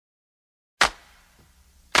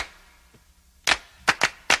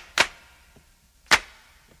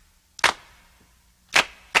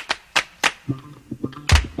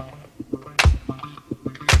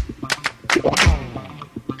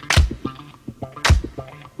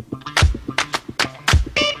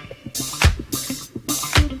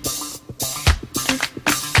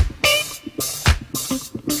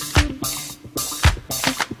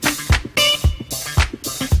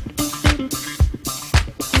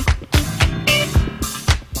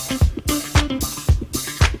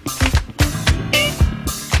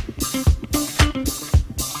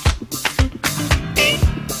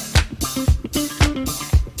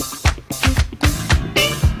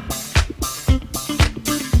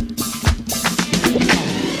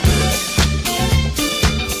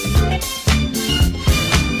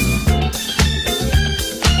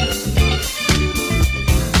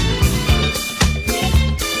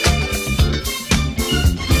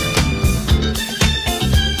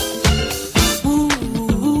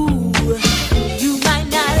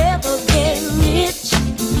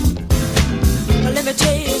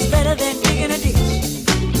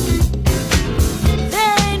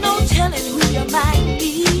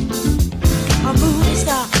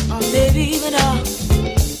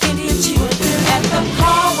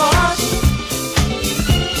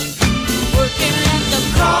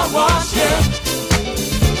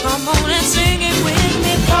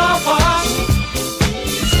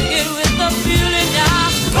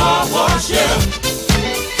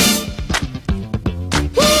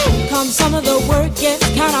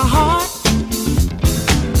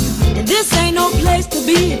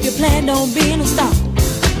be if you planned on being a star.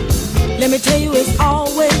 Let me tell you, it's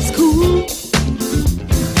always cool.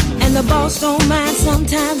 And the boss don't mind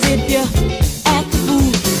sometimes if you act the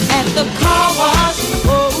fool. At the car wash,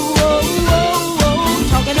 oh, oh, oh, oh,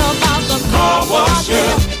 talking about the car wash,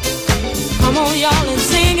 yeah. Come on, y'all, and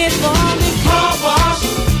sing it for